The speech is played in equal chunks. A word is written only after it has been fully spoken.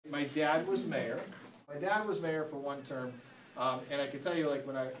My dad was mayor. My dad was mayor for one term, and I can tell you, like,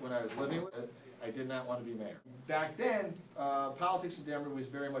 when I was living with it, I did not want to be mayor. Back then, politics in Danbury was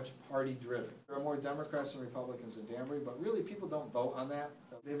very much party-driven. There are more Democrats and Republicans in Danbury, but really people don't vote on that.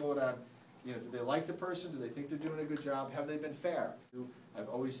 They vote on, you know, do they like the person? Do they think they're doing a good job? Have they been fair? I've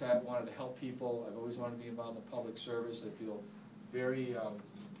always wanted to help people. I've always wanted to be involved in public service. I feel very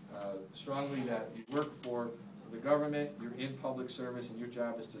strongly that you work for the government, you're in public service, and your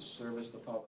job is to service the public.